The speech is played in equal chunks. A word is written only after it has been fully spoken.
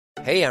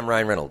Hey, I'm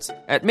Ryan Reynolds.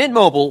 At Mint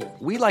Mobile,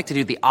 we like to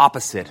do the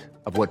opposite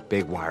of what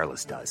Big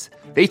Wireless does.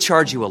 They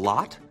charge you a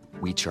lot,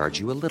 we charge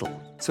you a little.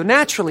 So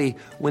naturally,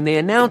 when they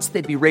announced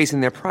they'd be raising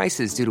their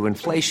prices due to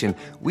inflation,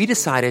 we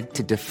decided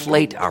to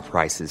deflate our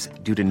prices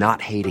due to not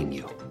hating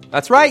you.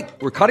 That's right.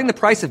 We're cutting the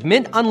price of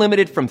Mint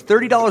Unlimited from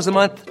 $30 a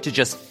month to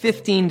just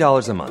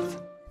 $15 a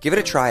month. Give it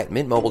a try at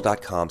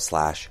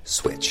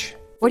mintmobile.com/switch.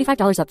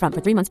 $45 up front for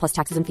 3 months plus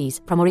taxes and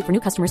fees. Promo rate for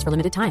new customers for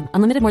limited time.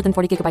 Unlimited more than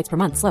 40 gigabytes per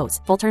month. Slows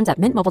full terms at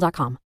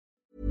mintmobile.com.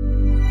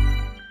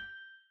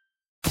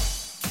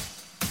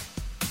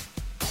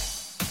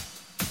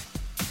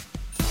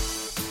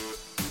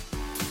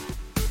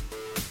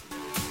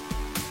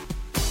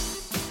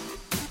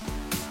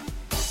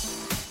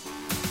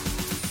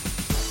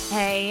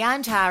 Hey,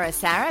 I'm Tara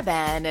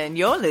Saraban, and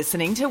you're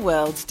listening to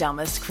World's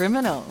Dumbest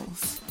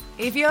Criminals.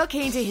 If you're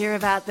keen to hear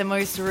about the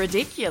most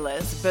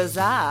ridiculous,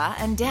 bizarre,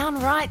 and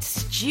downright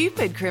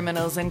stupid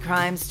criminals and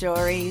crime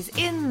stories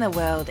in the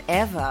world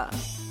ever,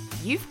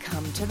 you've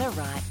come to the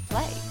right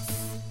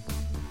place.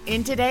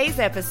 In today's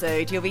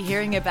episode, you'll be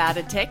hearing about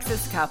a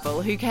Texas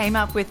couple who came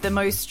up with the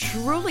most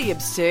truly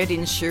absurd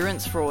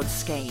insurance fraud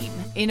scheme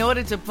in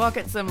order to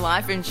pocket some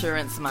life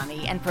insurance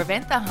money and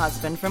prevent the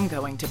husband from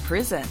going to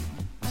prison.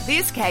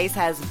 This case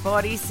has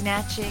body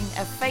snatching,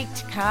 a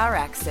faked car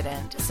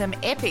accident, some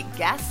epic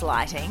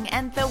gaslighting,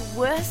 and the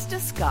worst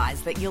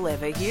disguise that you'll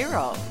ever hear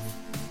of.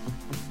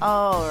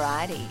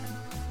 Alrighty,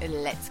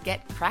 let's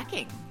get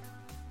cracking.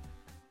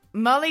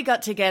 Molly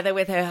got together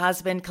with her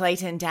husband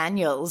Clayton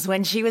Daniels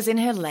when she was in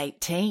her late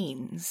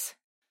teens.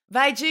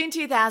 By June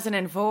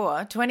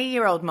 2004,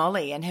 20-year-old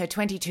Molly and her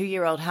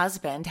 22-year-old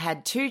husband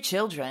had 2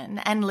 children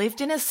and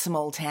lived in a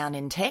small town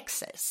in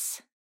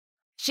Texas.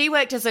 She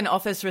worked as an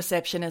office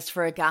receptionist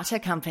for a gutter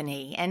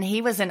company, and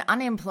he was an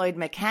unemployed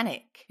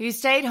mechanic who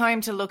stayed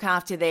home to look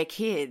after their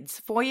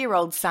kids,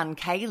 4-year-old son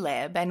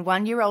Caleb and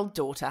 1-year-old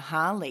daughter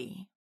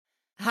Harley.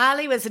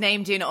 Harley was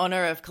named in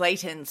honor of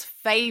Clayton's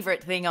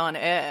favorite thing on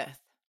earth,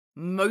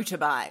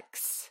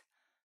 motorbikes.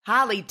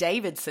 Harley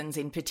Davidson's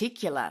in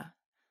particular.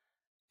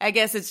 I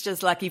guess it's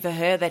just lucky for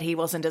her that he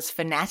wasn't as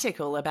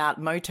fanatical about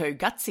moto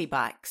gutsy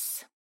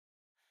bikes.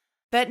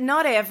 But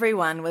not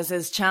everyone was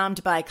as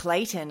charmed by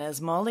Clayton as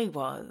Molly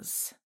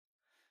was.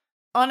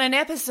 On an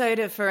episode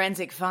of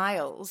Forensic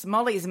Files,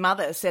 Molly's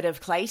mother said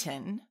of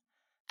Clayton,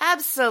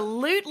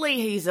 "Absolutely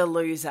he's a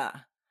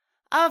loser.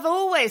 I've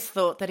always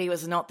thought that he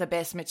was not the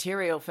best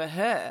material for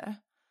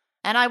her.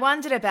 And I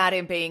wondered about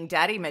him being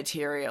daddy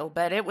material,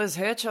 but it was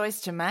her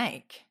choice to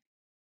make."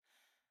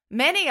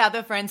 Many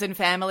other friends and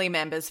family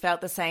members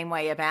felt the same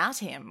way about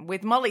him,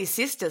 with Molly's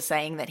sister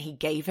saying that he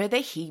gave her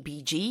the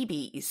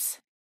heebie-jeebies.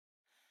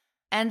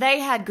 And they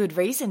had good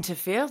reason to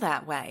feel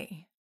that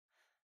way.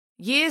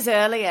 Years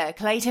earlier,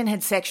 Clayton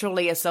had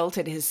sexually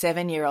assaulted his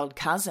 7-year-old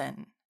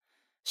cousin.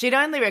 She'd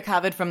only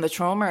recovered from the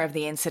trauma of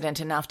the incident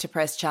enough to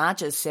press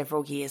charges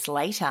several years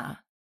later.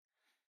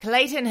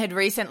 Clayton had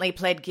recently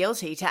pled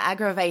guilty to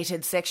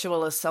aggravated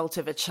sexual assault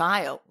of a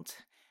child,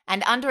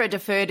 and under a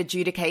deferred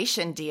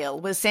adjudication deal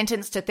was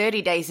sentenced to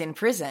 30 days in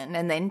prison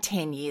and then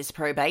 10 years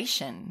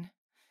probation.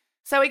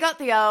 So he got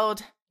the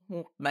old,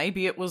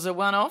 maybe it was a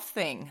one-off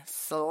thing,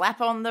 slap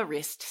on the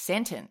wrist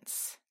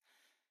sentence.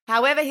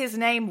 However, his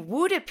name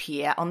would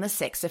appear on the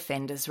sex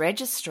offenders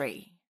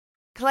registry.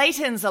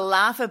 Clayton's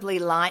laughably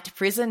light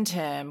prison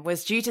term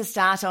was due to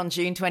start on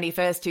June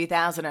 21st,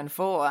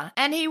 2004,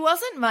 and he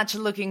wasn't much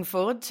looking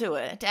forward to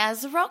it,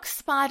 as rock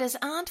spiders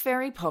aren't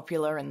very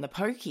popular in the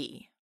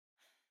pokey.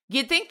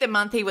 You'd think the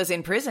month he was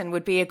in prison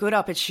would be a good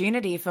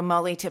opportunity for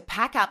Molly to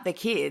pack up the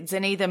kids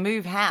and either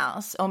move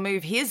house or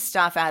move his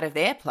stuff out of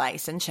their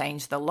place and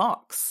change the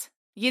locks.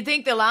 You'd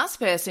think the last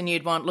person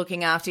you'd want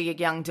looking after your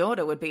young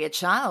daughter would be a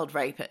child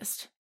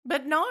rapist.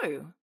 But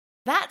no,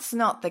 that's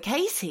not the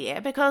case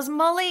here, because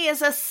Molly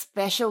is a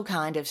special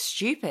kind of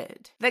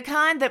stupid. The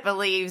kind that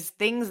believes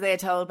things they're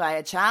told by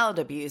a child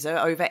abuser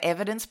over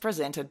evidence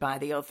presented by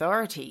the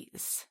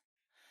authorities.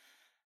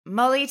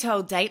 Molly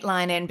told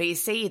Dateline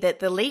NBC that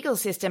the legal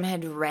system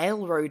had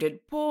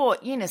railroaded poor,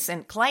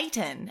 innocent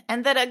Clayton,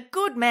 and that a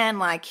good man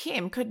like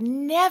him could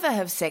never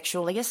have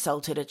sexually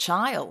assaulted a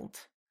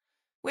child,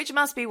 which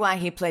must be why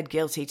he pled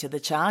guilty to the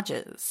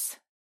charges.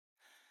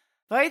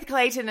 Both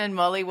Clayton and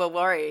Molly were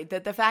worried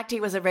that the fact he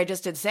was a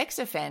registered sex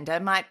offender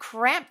might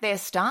cramp their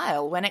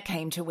style when it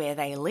came to where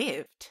they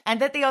lived,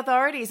 and that the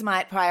authorities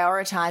might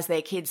prioritize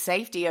their kid's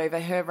safety over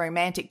her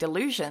romantic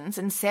delusions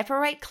and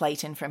separate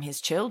Clayton from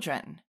his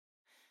children.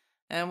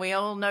 And we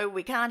all know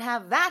we can't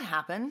have that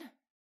happen.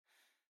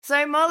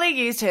 So Molly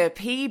used her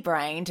pea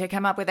brain to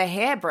come up with a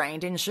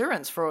harebrained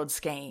insurance fraud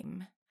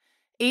scheme.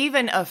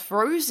 Even a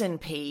frozen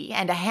pea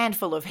and a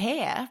handful of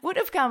hair would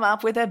have come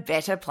up with a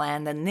better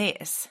plan than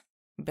this.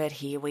 But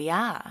here we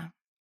are.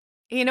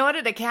 In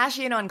order to cash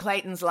in on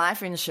Clayton's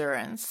life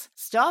insurance,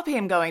 stop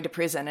him going to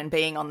prison and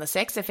being on the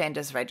sex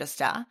offenders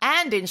register,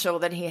 and ensure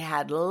that he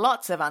had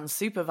lots of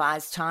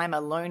unsupervised time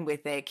alone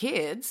with their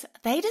kids,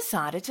 they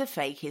decided to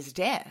fake his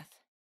death.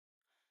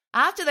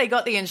 After they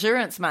got the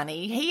insurance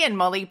money, he and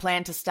Molly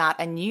planned to start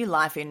a new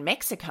life in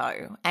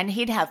Mexico, and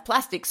he'd have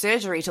plastic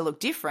surgery to look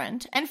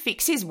different and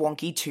fix his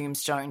wonky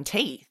tombstone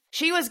teeth.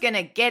 She was going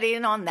to get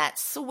in on that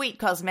sweet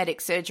cosmetic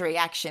surgery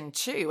action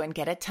too and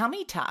get a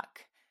tummy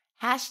tuck.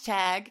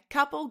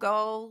 #couple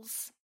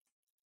goals.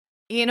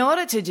 In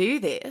order to do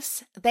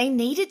this, they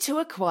needed to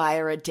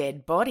acquire a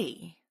dead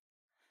body.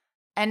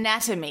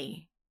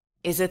 Anatomy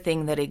is a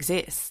thing that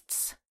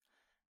exists.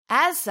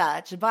 As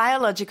such,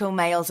 biological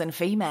males and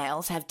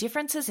females have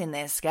differences in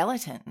their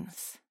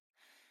skeletons.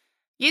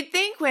 You'd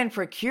think when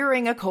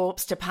procuring a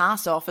corpse to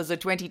pass off as a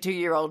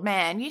 22-year-old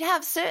man, you'd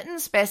have certain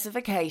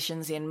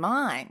specifications in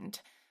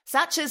mind,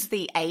 such as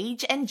the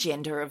age and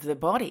gender of the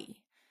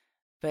body.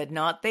 But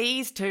not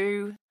these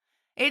two.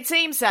 It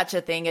seems such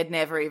a thing had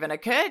never even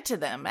occurred to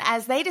them,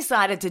 as they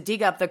decided to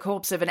dig up the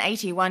corpse of an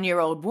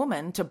 81-year-old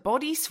woman to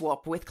body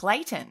swap with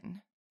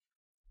Clayton.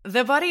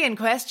 The body in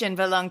question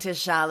belonged to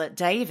Charlotte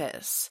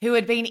Davis, who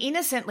had been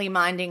innocently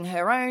minding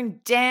her own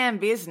damn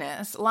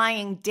business,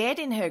 lying dead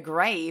in her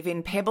grave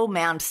in Pebble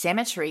Mound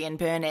Cemetery in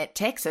Burnett,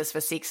 Texas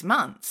for 6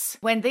 months,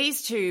 when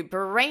these two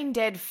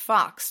brain-dead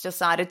fucks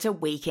decided to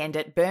weekend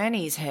at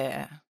Bernie's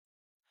her.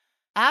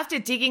 After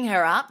digging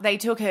her up, they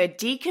took her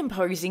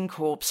decomposing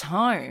corpse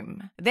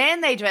home.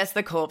 Then they dressed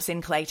the corpse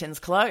in Clayton's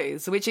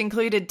clothes, which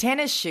included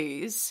tennis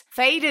shoes,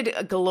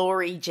 faded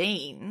glory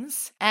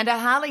jeans, and a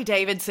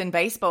Harley-Davidson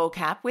baseball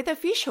cap with a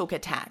fishhook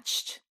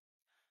attached.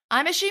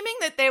 I'm assuming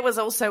that there was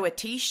also a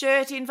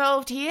t-shirt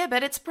involved here,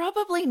 but it's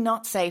probably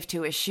not safe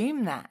to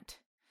assume that.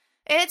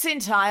 It's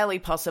entirely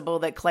possible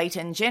that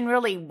Clayton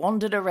generally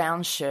wandered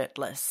around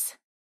shirtless.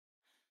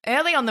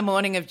 Early on the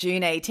morning of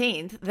June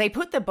 18th, they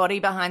put the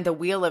body behind the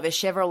wheel of a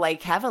Chevrolet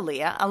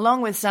Cavalier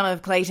along with some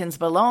of Clayton's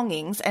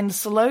belongings and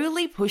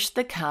slowly pushed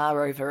the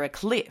car over a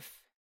cliff.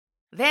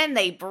 Then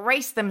they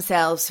braced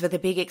themselves for the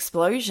big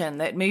explosion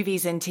that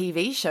movies and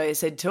TV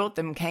shows had taught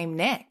them came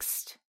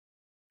next.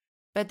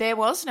 But there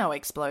was no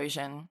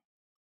explosion.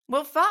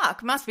 Well,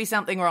 fuck, must be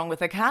something wrong with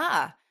the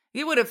car.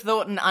 You would have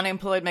thought an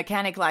unemployed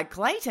mechanic like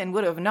Clayton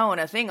would have known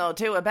a thing or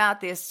two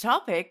about this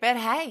topic, but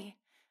hey,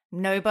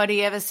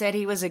 nobody ever said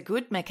he was a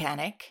good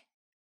mechanic.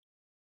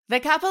 The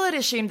couple had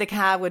assumed the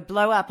car would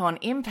blow up on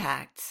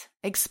impact,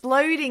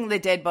 exploding the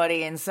dead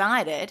body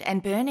inside it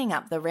and burning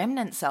up the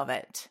remnants of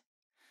it.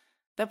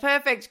 The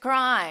perfect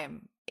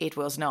crime. It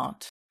was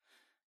not.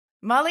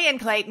 Molly and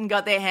Clayton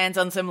got their hands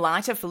on some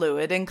lighter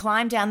fluid and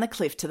climbed down the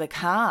cliff to the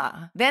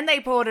car. Then they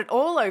poured it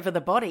all over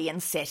the body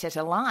and set it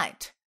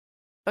alight.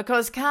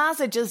 Because cars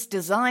are just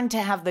designed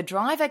to have the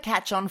driver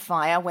catch on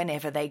fire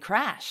whenever they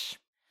crash.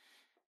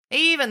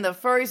 Even the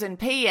frozen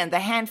pea and the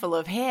handful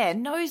of hair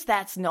knows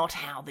that's not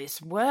how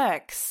this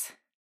works.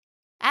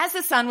 As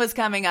the sun was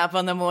coming up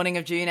on the morning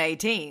of June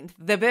 18th,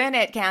 the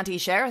Burnett County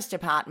Sheriff's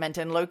Department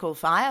and local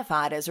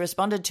firefighters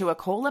responded to a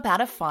call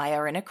about a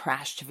fire in a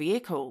crashed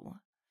vehicle.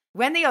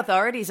 When the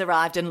authorities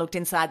arrived and looked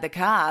inside the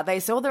car, they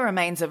saw the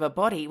remains of a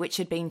body which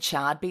had been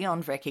charred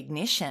beyond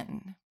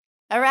recognition.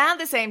 Around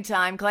the same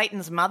time,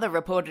 Clayton's mother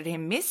reported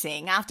him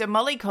missing after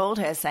Molly called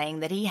her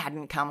saying that he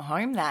hadn't come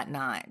home that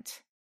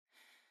night.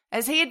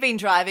 As he had been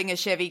driving a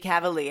Chevy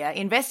Cavalier,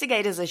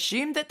 investigators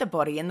assumed that the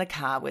body in the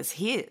car was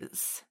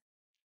his.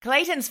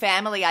 Clayton's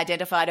family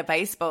identified a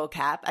baseball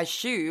cap, a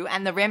shoe,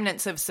 and the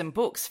remnants of some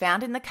books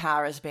found in the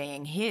car as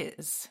being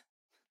his.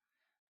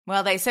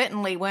 Well, they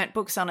certainly weren't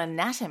books on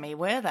anatomy,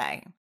 were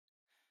they?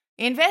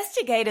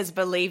 Investigators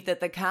believed that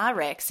the car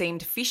wreck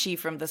seemed fishy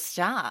from the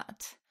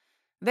start.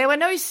 There were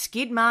no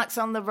skid marks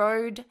on the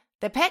road,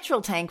 the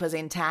petrol tank was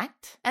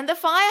intact, and the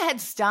fire had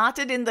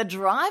started in the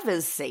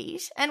driver's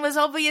seat and was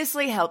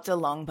obviously helped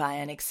along by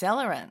an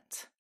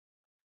accelerant.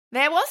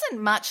 There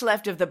wasn't much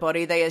left of the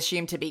body they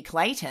assumed to be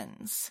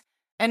Clayton's.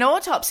 An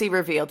autopsy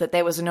revealed that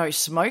there was no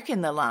smoke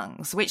in the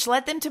lungs, which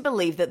led them to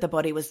believe that the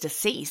body was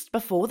deceased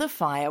before the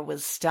fire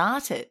was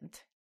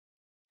started.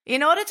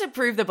 In order to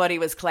prove the body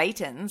was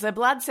Clayton's, a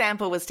blood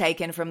sample was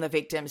taken from the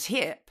victim's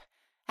hip.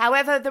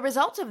 However, the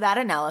result of that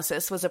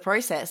analysis was a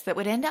process that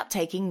would end up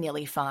taking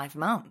nearly 5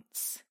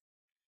 months.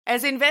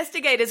 As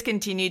investigators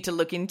continued to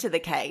look into the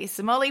case,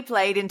 Molly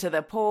played into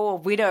the poor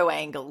widow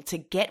angle to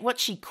get what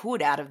she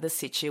could out of the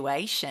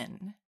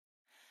situation.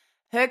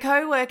 Her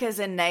co-workers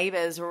and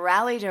neighbours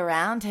rallied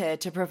around her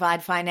to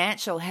provide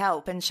financial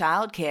help and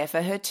childcare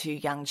for her 2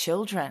 young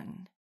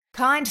children.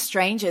 Kind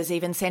strangers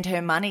even sent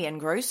her money and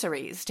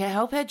groceries to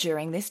help her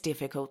during this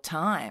difficult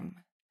time.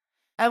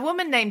 A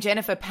woman named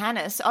Jennifer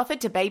Panis offered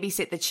to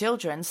babysit the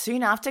children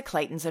soon after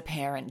Clayton's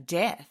apparent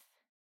death.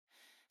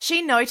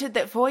 She noted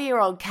that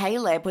 4-year-old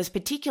Caleb was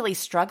particularly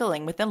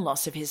struggling with the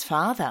loss of his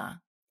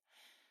father.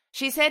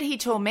 She said he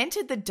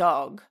tormented the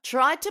dog,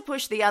 tried to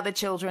push the other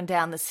children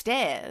down the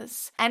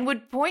stairs, and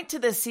would point to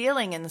the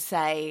ceiling and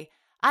say,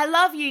 "I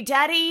love you,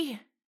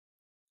 Daddy."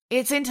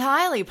 It's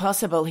entirely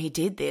possible he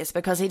did this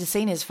because he'd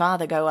seen his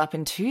father go up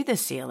into the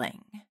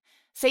ceiling.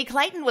 See,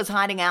 Clayton was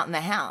hiding out in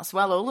the house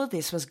while all of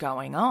this was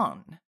going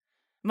on.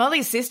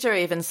 Molly's sister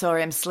even saw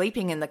him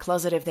sleeping in the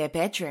closet of their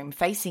bedroom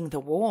facing the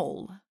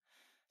wall.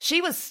 She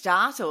was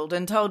startled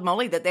and told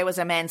Molly that there was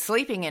a man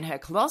sleeping in her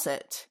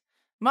closet.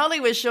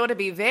 Molly was sure to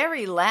be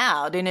very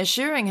loud in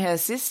assuring her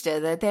sister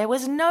that there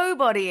was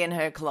nobody in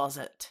her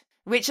closet,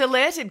 which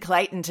alerted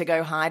Clayton to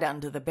go hide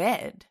under the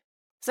bed.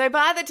 So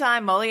by the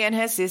time Molly and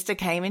her sister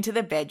came into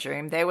the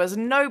bedroom, there was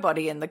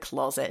nobody in the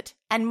closet,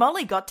 and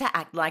Molly got to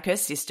act like her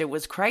sister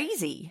was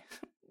crazy.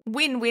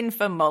 Win-win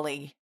for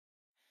Molly.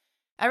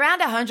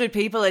 Around 100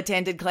 people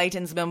attended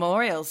Clayton's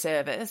memorial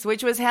service,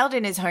 which was held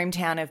in his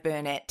hometown of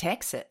Burnett,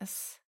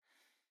 Texas.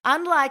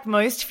 Unlike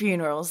most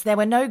funerals, there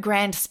were no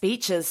grand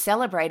speeches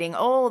celebrating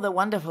all the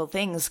wonderful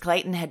things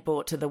Clayton had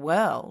brought to the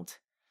world.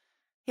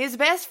 His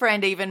best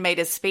friend even made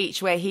a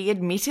speech where he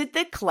admitted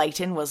that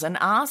Clayton was an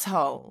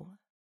asshole.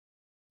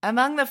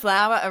 Among the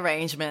flower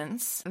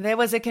arrangements, there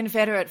was a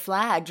Confederate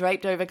flag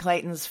draped over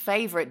Clayton's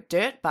favorite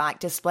dirt bike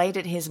displayed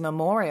at his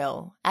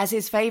memorial, as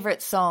his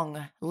favorite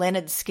song,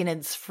 Leonard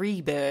Skinner's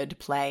Freebird,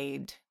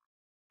 played.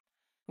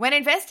 When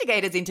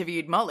investigators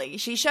interviewed Molly,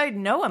 she showed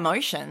no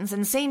emotions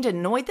and seemed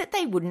annoyed that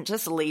they wouldn't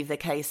just leave the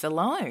case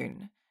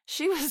alone.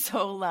 She was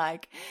all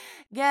like,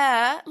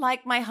 "Yeah,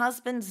 like my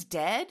husband's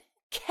dead?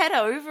 Get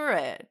over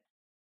it."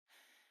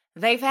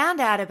 They found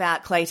out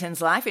about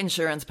Clayton's life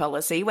insurance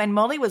policy when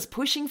Molly was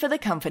pushing for the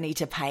company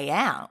to pay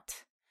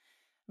out.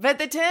 But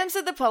the terms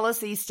of the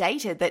policy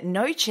stated that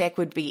no check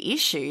would be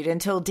issued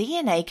until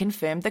DNA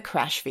confirmed the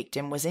crash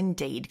victim was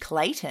indeed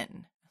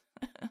Clayton.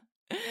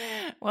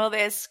 Well,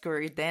 they're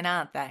screwed then,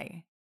 aren't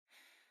they?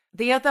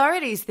 The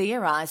authorities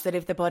theorized that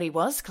if the body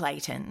was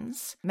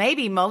Clayton's,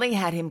 maybe Molly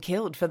had him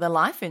killed for the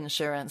life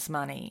insurance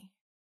money.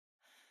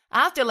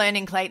 After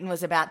learning Clayton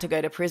was about to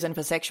go to prison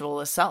for sexual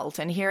assault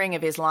and hearing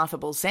of his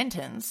laughable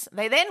sentence,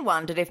 they then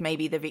wondered if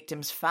maybe the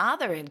victim's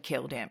father had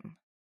killed him.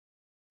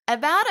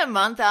 About a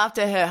month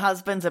after her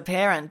husband's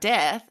apparent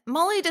death,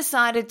 Molly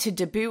decided to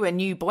debut a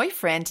new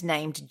boyfriend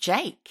named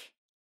Jake.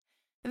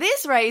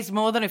 This raised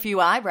more than a few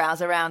eyebrows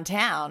around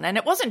town, and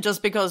it wasn't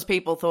just because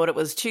people thought it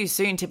was too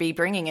soon to be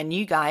bringing a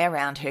new guy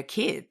around her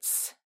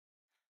kids.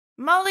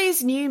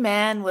 Molly's new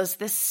man was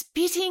the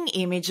spitting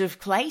image of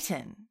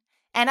Clayton,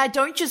 and I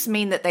don't just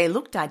mean that they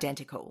looked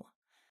identical.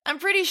 I'm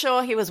pretty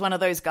sure he was one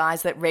of those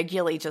guys that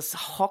regularly just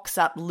hocks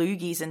up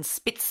loogies and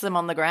spits them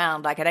on the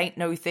ground like it ain't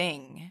no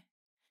thing.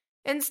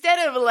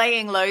 Instead of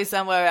laying low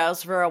somewhere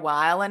else for a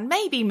while and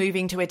maybe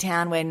moving to a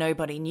town where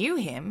nobody knew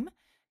him,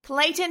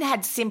 Clayton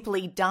had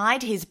simply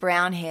dyed his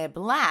brown hair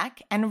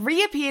black and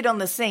reappeared on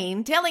the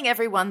scene telling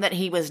everyone that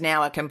he was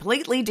now a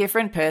completely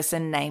different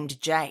person named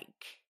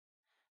Jake.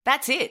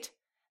 That's it.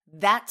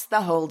 That's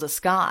the whole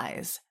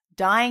disguise,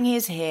 dyeing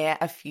his hair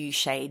a few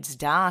shades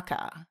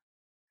darker.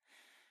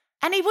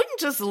 And he wouldn't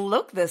just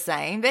look the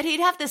same, but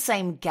he'd have the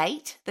same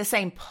gait, the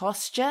same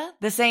posture,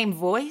 the same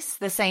voice,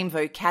 the same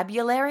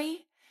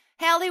vocabulary.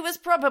 Hell, he was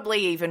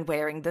probably even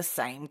wearing the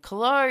same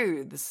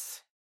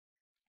clothes.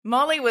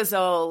 Molly was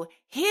all,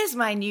 "Here's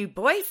my new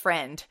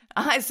boyfriend.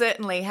 I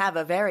certainly have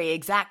a very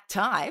exact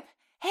type.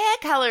 Hair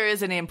colour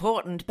isn't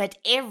important, but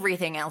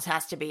everything else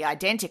has to be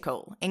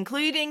identical,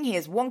 including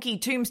his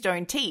wonky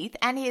tombstone teeth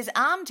and his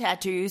arm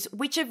tattoos,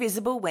 which are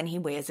visible when he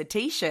wears a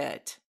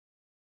t-shirt."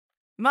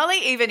 Molly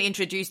even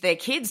introduced their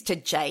kids to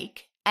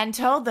Jake and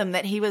told them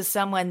that he was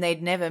someone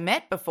they'd never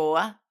met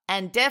before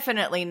and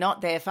definitely not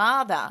their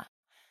father.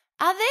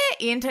 Are there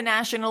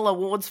international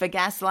awards for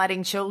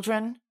gaslighting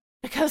children?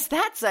 Because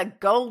that's a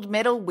gold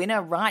medal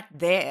winner right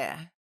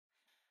there.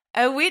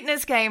 A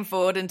witness came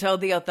forward and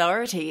told the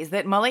authorities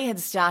that Molly had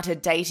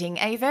started dating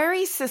a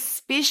very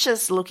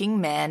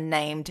suspicious-looking man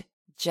named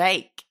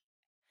Jake.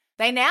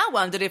 They now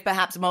wondered if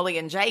perhaps Molly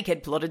and Jake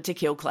had plotted to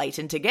kill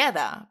Clayton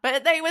together,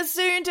 but they were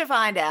soon to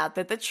find out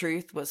that the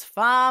truth was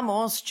far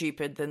more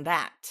stupid than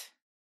that.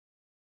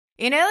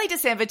 In early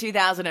December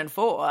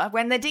 2004,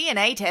 when the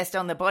DNA test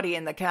on the body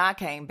in the car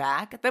came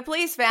back, the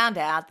police found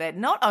out that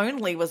not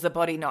only was the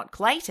body not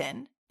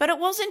Clayton, but it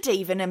wasn't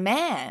even a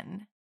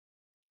man.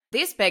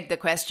 This begged the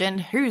question,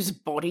 whose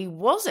body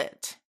was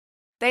it?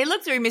 They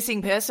looked through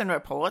missing person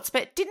reports,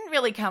 but didn't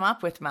really come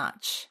up with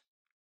much.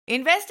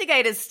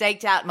 Investigators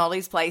staked out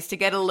Molly's place to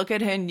get a look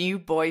at her new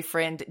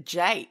boyfriend,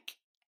 Jake.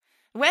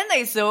 When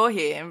they saw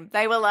him,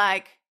 they were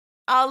like,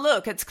 "Oh,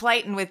 look, it's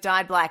Clayton with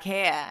dyed black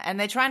hair, and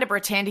they're trying to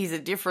pretend he's a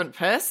different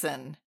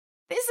person.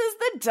 This is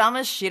the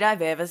dumbest shit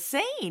I've ever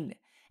seen.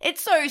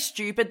 It's so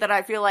stupid that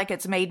I feel like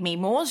it's made me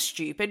more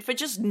stupid for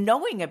just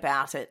knowing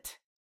about it."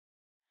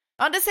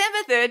 On December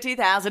 3rd,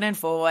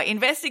 2004,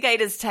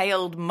 investigators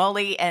tailed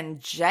Molly and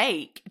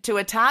Jake to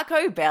a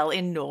Taco Bell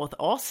in North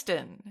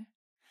Austin.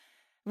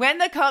 When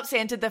the cops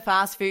entered the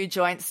fast food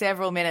joint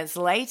several minutes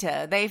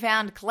later, they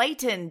found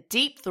Clayton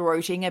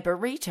deep-throating a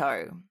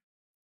burrito.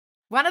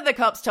 One of the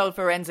cops told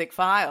Forensic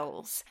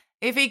Files,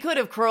 if he could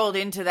have crawled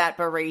into that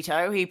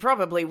burrito, he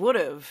probably would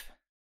have.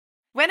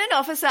 When an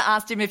officer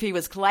asked him if he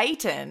was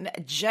Clayton,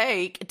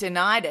 Jake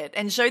denied it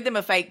and showed them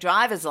a fake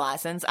driver's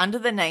license under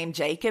the name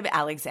Jacob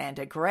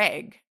Alexander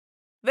Gregg.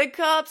 The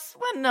cops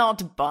were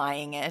not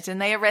buying it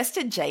and they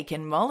arrested Jake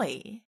and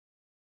Molly.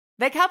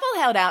 The couple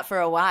held out for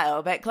a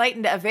while, but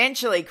Clayton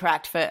eventually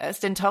cracked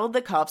first and told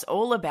the cops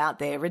all about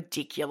their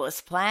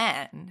ridiculous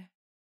plan.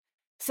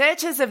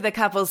 Searches of the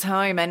couple's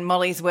home and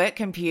Molly's work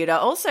computer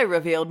also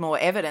revealed more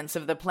evidence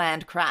of the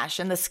planned crash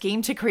and the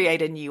scheme to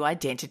create a new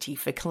identity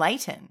for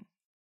Clayton.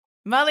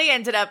 Molly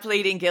ended up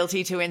pleading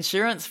guilty to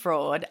insurance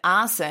fraud,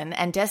 arson,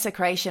 and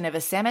desecration of a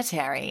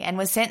cemetery and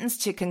was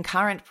sentenced to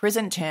concurrent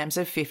prison terms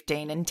of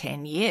 15 and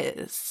 10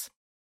 years.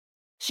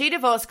 She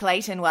divorced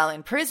Clayton while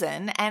in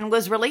prison and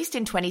was released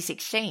in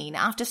 2016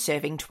 after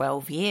serving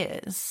 12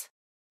 years.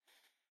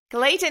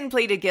 Clayton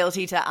pleaded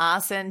guilty to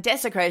arson,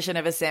 desecration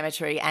of a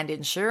cemetery, and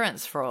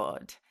insurance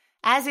fraud.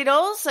 As it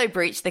also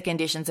breached the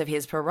conditions of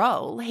his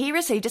parole, he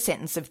received a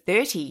sentence of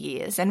 30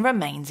 years and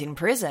remains in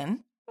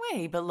prison, where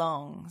he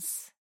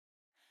belongs.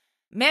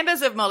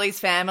 Members of Molly's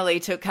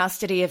family took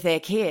custody of their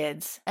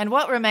kids, and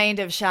what remained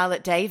of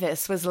Charlotte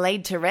Davis was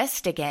laid to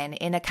rest again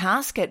in a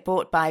casket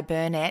bought by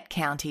Burnett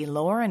County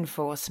law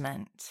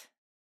enforcement.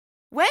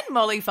 When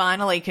Molly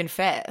finally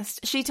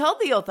confessed, she told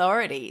the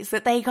authorities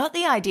that they got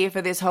the idea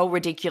for this whole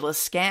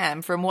ridiculous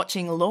scam from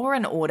watching Law &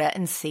 Order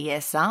and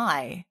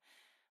CSI.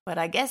 But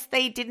I guess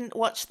they didn't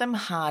watch them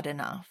hard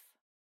enough.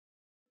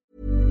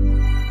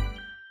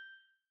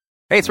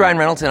 Hey, it's Ryan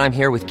Reynolds, and I'm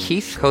here with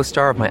Keith,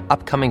 co-star of my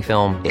upcoming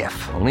film,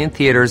 If, only in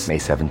theaters May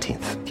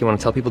 17th. Do you want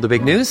to tell people the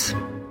big news?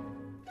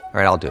 All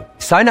right, I'll do it.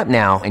 Sign up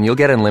now and you'll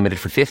get unlimited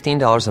for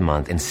 $15 a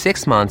month and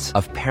 6 months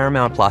of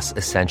Paramount Plus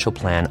Essential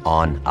Plan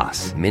on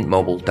us.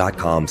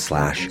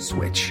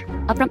 MintMobile.com/switch.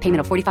 Upfront payment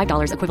of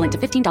 $45 equivalent to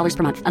 $15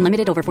 per month.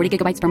 Unlimited over 40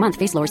 gigabytes per month.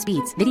 Face lower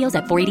speeds. Videos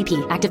at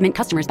 480p. Active Mint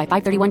customers by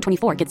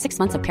 531.24 get 6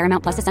 months of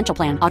Paramount Plus Essential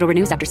Plan. Auto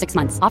renews after 6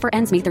 months. Offer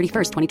ends May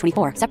 31st,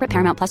 2024. Separate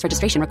Paramount Plus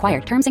registration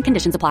required. Terms and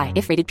conditions apply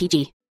if rated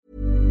PG.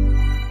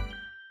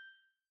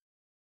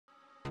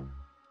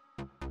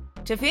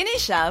 To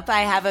finish up,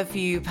 I have a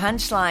few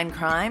punchline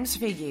crimes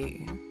for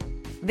you.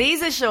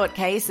 These are short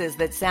cases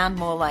that sound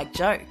more like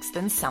jokes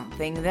than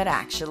something that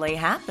actually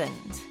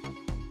happened.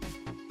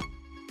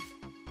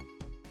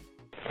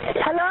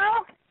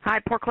 Hello?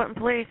 Hi, Port Clinton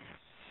Police.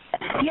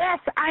 Yes,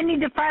 I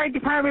need the fire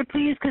department,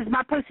 please, because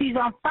my pussy's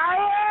on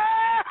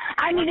fire.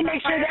 I need to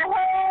make sure that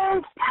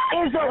hose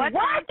is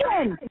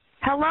working.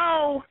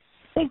 Hello?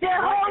 Is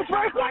that hose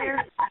working?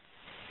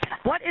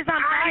 What is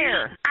on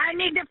fire? I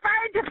need the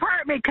fire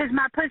department because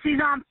my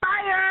pussy's on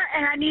fire,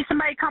 and I need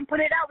somebody to come put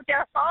it out with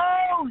their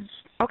hose.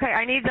 Okay,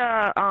 I need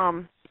the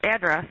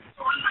address.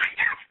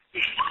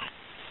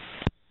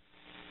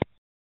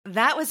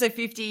 That was a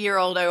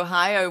 50-year-old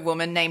Ohio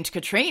woman named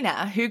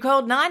Katrina who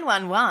called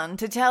 911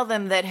 to tell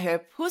them that her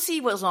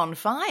pussy was on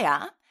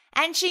fire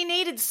and she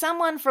needed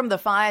someone from the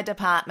fire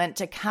department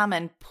to come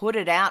and put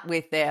it out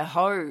with their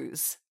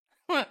hose.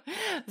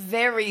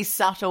 Very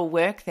subtle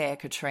work there,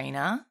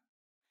 Katrina.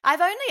 I've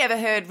only ever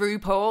heard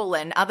RuPaul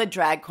and other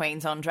drag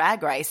queens on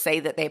Drag Race say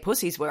that their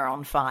pussies were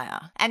on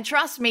fire. And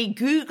trust me,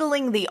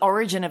 Googling the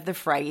origin of the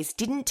phrase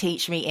didn't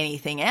teach me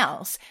anything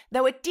else,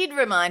 though it did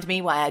remind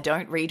me why I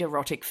don't read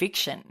erotic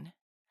fiction.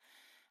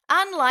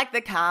 Unlike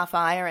the car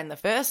fire in the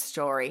first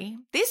story,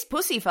 this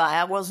pussy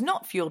fire was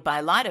not fueled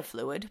by lighter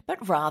fluid,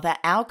 but rather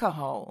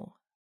alcohol.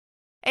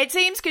 It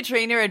seems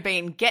Katrina had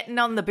been getting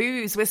on the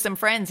booze with some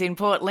friends in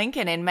Port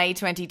Lincoln in May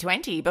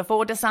 2020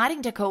 before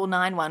deciding to call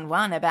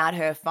 911 about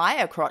her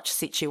fire crotch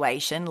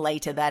situation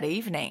later that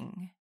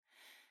evening.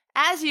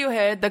 As you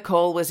heard, the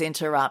call was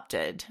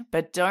interrupted,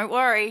 but don't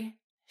worry,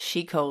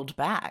 she called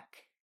back.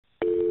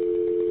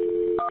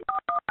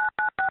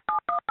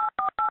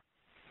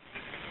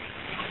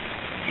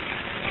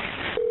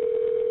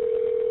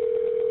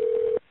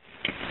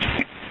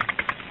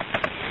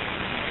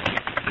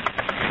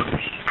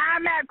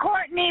 I'm at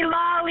Courtney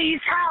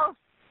Lawley's house,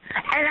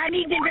 and I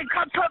need them to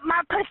come put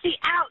my pussy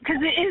out because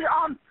it is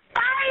on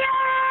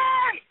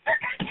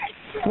fire!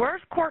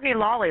 Where's Courtney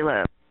Lawley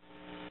live?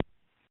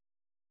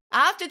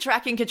 After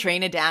tracking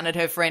Katrina down at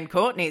her friend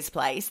Courtney's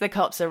place, the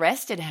cops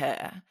arrested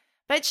her.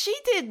 But she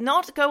did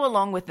not go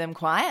along with them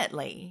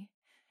quietly.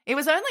 It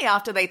was only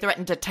after they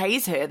threatened to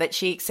tase her that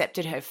she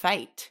accepted her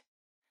fate.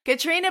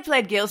 Katrina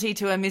pled guilty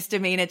to a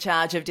misdemeanor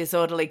charge of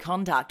disorderly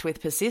conduct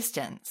with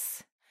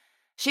persistence.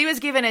 She was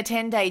given a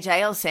 10-day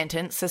jail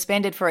sentence,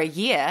 suspended for a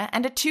year,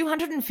 and a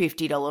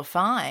 $250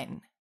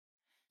 fine.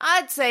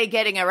 I'd say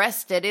getting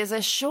arrested is a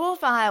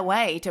surefire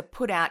way to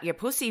put out your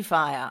pussy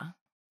fire.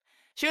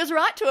 She was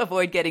right to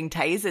avoid getting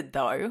tasered,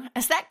 though,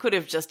 as that could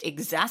have just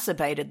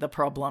exacerbated the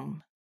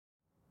problem.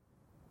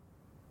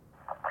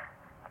 Before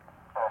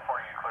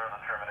you clear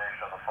the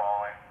termination of the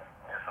following,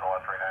 Houston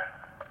 139.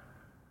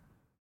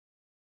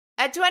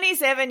 A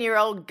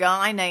 27-year-old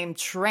guy named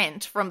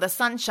Trent from the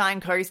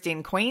Sunshine Coast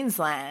in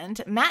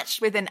Queensland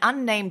matched with an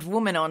unnamed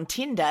woman on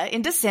Tinder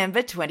in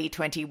December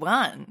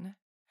 2021.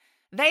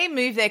 They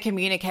moved their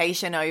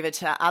communication over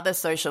to other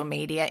social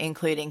media,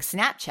 including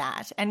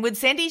Snapchat, and would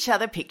send each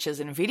other pictures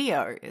and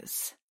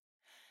videos.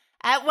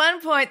 At one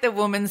point, the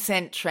woman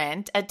sent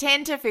Trent a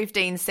 10 to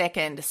 15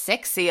 second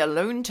sexy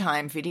alone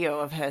time video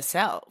of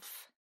herself.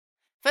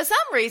 For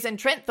some reason,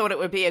 Trent thought it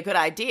would be a good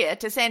idea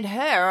to send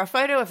her a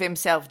photo of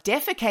himself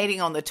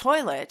defecating on the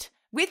toilet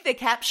with the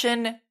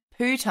caption,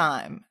 "Poo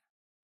time."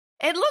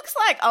 It looks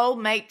like old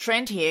mate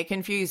Trent here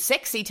confused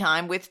sexy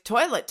time with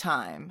toilet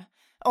time.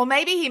 Or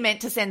maybe he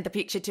meant to send the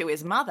picture to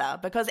his mother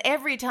because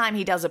every time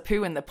he does a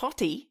poo in the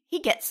potty, he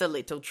gets a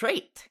little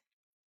treat.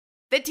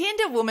 The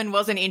Tinder woman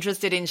wasn't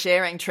interested in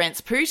sharing Trent's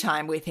poo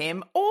time with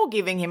him or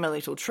giving him a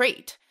little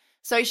treat,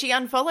 so she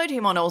unfollowed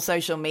him on all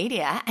social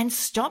media and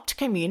stopped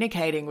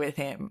communicating with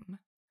him.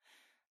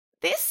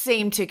 This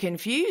seemed to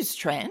confuse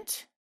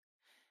Trent.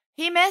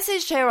 He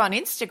messaged her on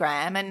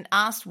Instagram and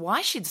asked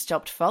why she'd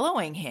stopped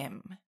following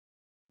him.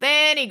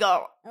 Then he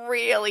got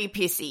really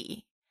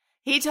pissy.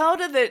 He told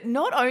her that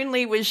not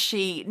only was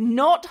she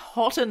not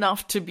hot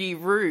enough to be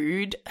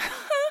rude,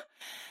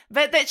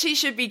 but that she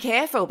should be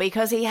careful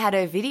because he had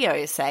her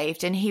video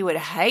saved and he would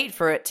hate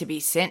for it to be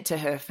sent to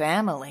her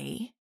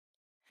family.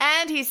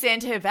 And he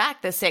sent her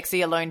back the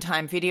sexy alone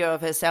time video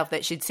of herself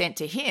that she'd sent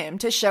to him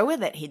to show her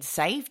that he'd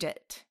saved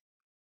it.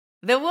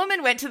 The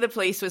woman went to the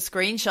police with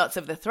screenshots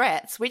of the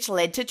threats, which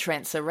led to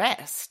Trent's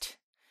arrest.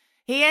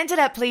 He ended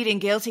up pleading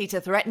guilty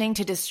to threatening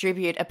to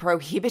distribute a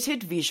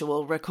prohibited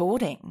visual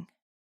recording.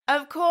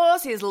 Of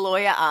course, his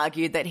lawyer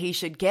argued that he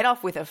should get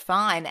off with a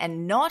fine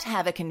and not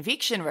have a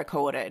conviction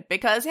recorded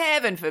because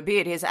heaven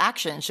forbid his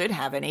actions should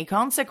have any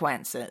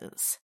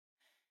consequences.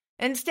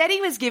 Instead,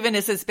 he was given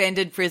a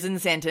suspended prison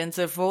sentence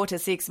of 4 to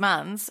 6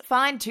 months,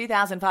 fined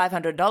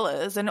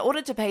 $2,500 and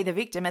ordered to pay the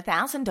victim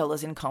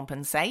 $1,000 in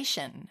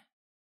compensation.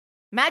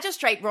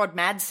 Magistrate Rod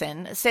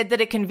Madsen said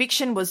that a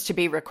conviction was to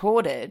be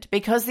recorded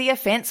because the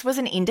offence was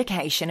an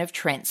indication of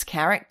Trent's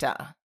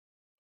character.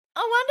 I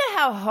wonder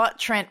how hot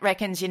Trent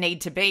reckons you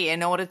need to be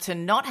in order to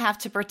not have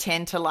to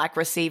pretend to like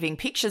receiving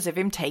pictures of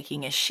him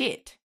taking a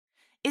shit.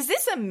 Is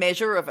this a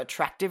measure of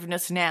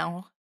attractiveness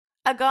now?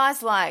 A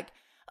guy's like,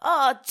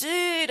 "Oh,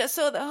 dude, I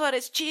saw the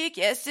hottest chick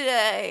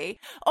yesterday.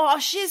 Oh,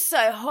 she's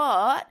so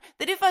hot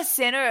that if I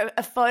sent her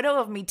a photo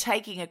of me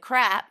taking a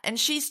crap and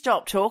she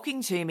stopped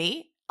talking to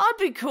me, I'd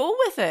be cool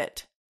with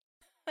it."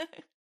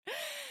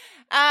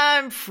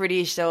 I'm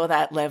pretty sure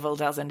that level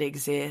doesn't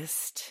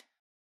exist.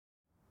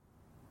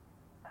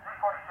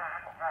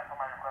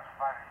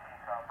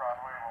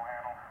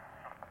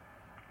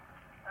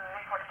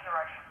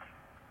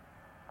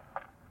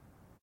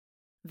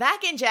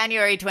 Back in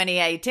January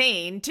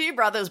 2018, 2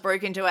 brothers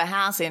broke into a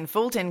house in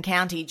Fulton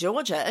County,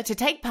 Georgia, to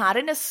take part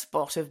in a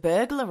spot of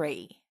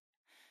burglary.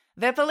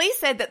 The police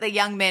said that the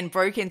young men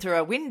broke in through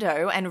a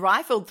window and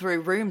rifled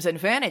through rooms and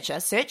furniture,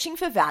 searching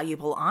for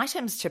valuable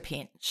items to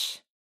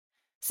pinch.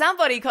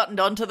 Somebody cottoned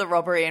on to the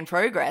robbery in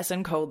progress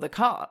and called the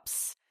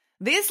cops.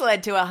 This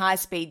led to a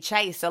high-speed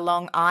chase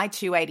along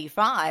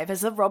I-285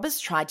 as the robbers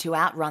tried to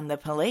outrun the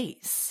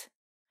police.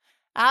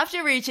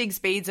 After reaching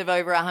speeds of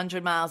over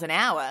 100 miles an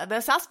hour, the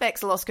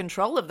suspects lost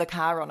control of the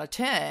car on a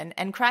turn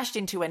and crashed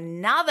into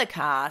another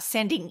car,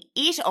 sending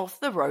it off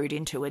the road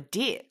into a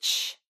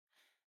ditch.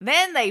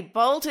 Then they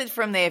bolted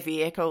from their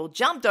vehicle,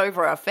 jumped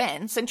over a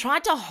fence, and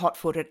tried to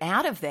hot-foot it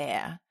out of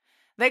there.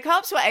 The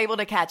cops were able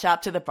to catch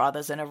up to the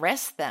brothers and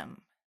arrest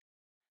them.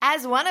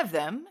 As one of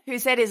them, who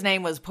said his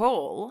name was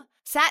Paul,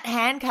 sat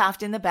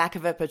handcuffed in the back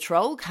of a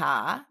patrol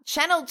car,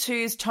 Channel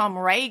 2's Tom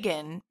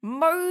Reagan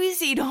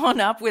moseyed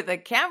on up with a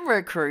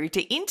camera crew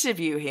to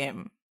interview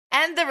him.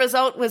 And the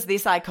result was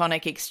this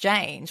iconic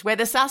exchange where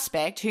the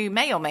suspect, who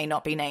may or may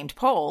not be named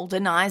Paul,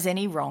 denies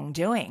any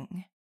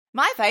wrongdoing.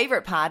 My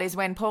favourite part is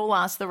when Paul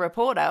asks the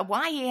reporter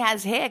why he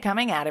has hair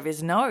coming out of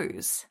his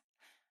nose.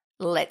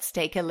 Let's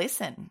take a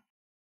listen.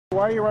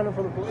 Why are you running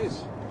from the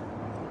police?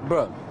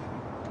 Bruh.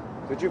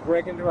 Did you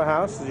break into a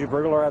house? Did you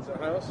burglarize a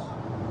house?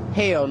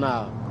 Hell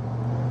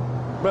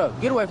no. Bro,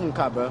 get away from the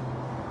car, bro.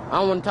 I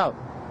don't want to talk.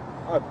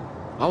 I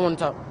don't want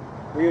to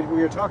talk. We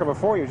were talking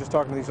before. You were just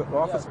talking to these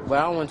officers. But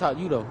I don't want to talk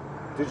to you, though.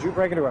 Did you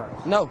break into a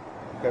house? No.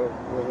 Okay,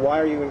 well, why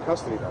are you in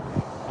custody, though?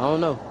 I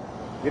don't know.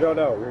 You don't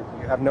know?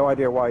 You have no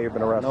idea why you've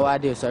been arrested? No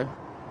idea, sir.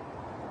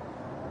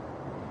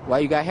 Why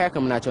you got hair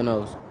coming out your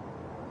nose?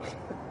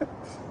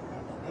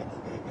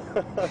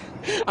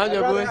 I'm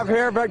just I have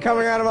hair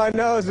coming out of my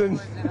nose and...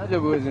 I'm just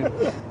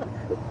bullshitting.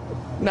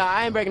 Nah,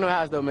 I ain't breaking no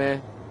house, though,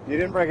 man. You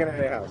didn't break into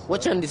any house?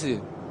 What channel this is?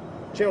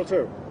 Channel 2.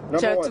 Number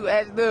Channel 1. 2,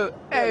 ask dude.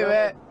 Hey,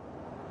 man.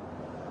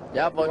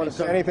 Y'all You want to fucking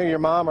say anything to your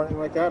mom or anything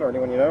like that, or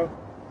anyone you know?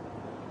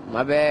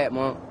 My bad,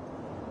 Mom.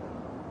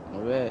 My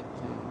bad.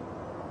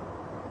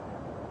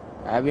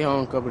 I'll be home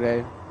in a couple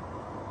days.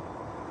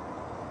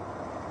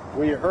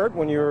 Were you hurt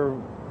when you were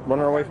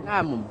running away from...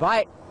 Nah, my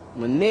bite,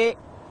 my neck.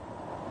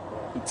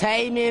 He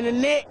tagged me in the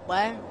neck,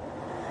 boy.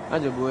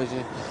 I'm just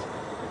bullshitting.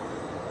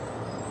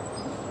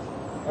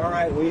 All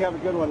right, well, you have a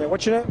good one there.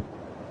 What's your name?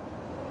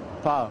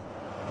 Paul.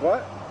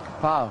 What?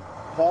 Paul.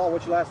 Paul,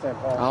 what's your last name,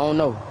 Paul? I don't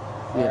know.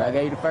 Yeah, I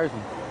gave you the first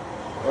one.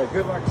 All right,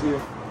 good luck to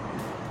you.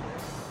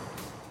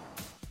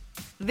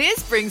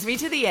 This brings me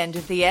to the end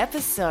of the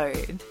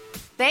episode.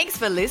 Thanks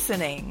for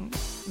listening.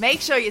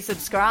 Make sure you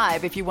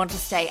subscribe if you want to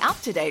stay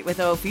up to date with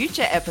all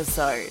future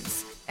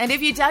episodes. And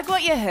if you dug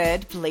what you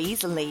heard,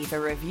 please leave a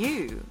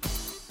review.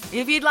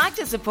 If you'd like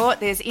to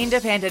support this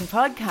independent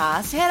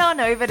podcast, head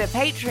on over to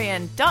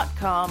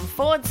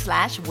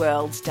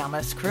patreon.com/World's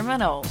Dumbest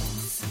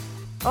Criminals.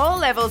 All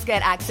levels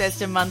get access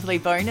to monthly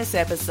bonus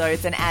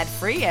episodes and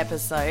ad-free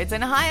episodes,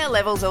 and higher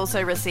levels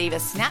also receive a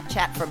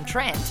Snapchat from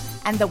Trent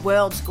and the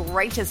world's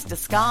greatest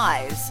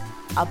disguise,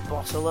 a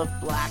bottle of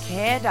black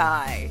hair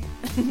dye.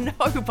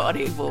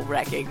 Nobody will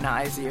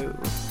recognise you.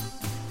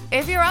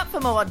 If you're up for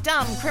more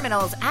dumb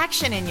criminals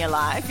action in your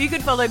life, you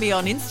could follow me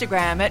on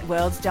Instagram at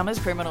World's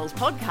Dumbest Criminals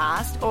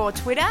Podcast or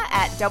Twitter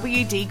at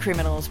WD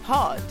Criminals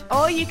Pod.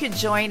 Or you could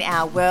join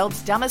our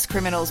World's Dumbest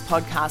Criminals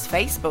Podcast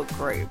Facebook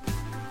group.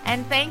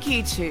 And thank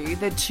you to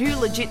the Too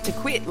Legit to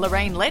Quit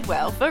Lorraine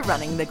Ledwell for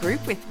running the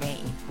group with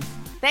me.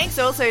 Thanks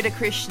also to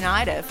Chris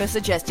Schneider for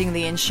suggesting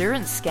the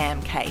insurance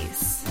scam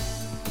case.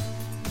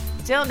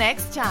 Till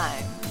next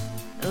time,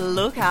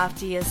 look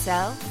after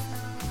yourself,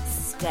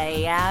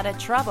 stay out of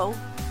trouble,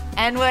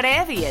 and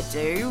whatever you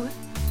do,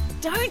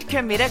 don't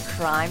commit a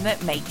crime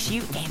that makes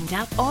you end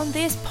up on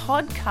this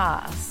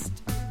podcast.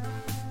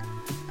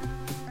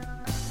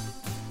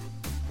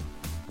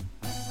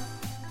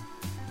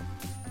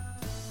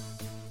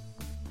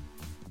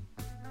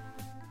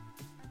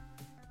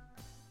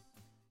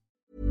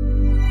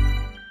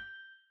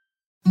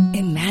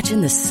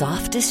 Imagine the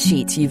softest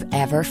sheets you've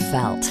ever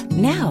felt.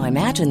 Now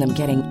imagine them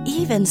getting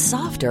even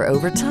softer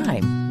over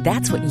time.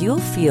 That's what you'll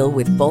feel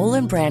with Boll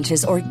 &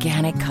 Branch's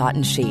organic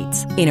cotton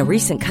sheets. In a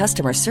recent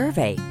customer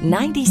survey,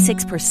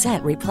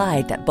 96%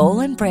 replied that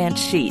Boll & Branch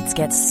sheets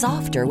get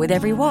softer with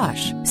every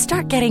wash.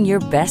 Start getting your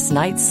best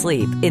night's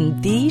sleep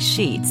in these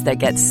sheets that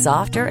get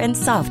softer and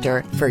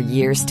softer for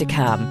years to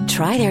come.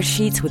 Try their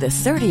sheets with a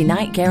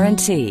 30-night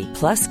guarantee.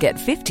 Plus, get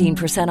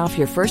 15% off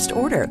your first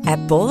order at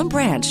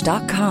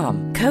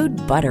bollandbranch.com.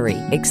 Code BUTTERY.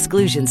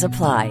 Exclusions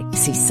apply.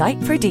 See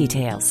site for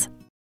details.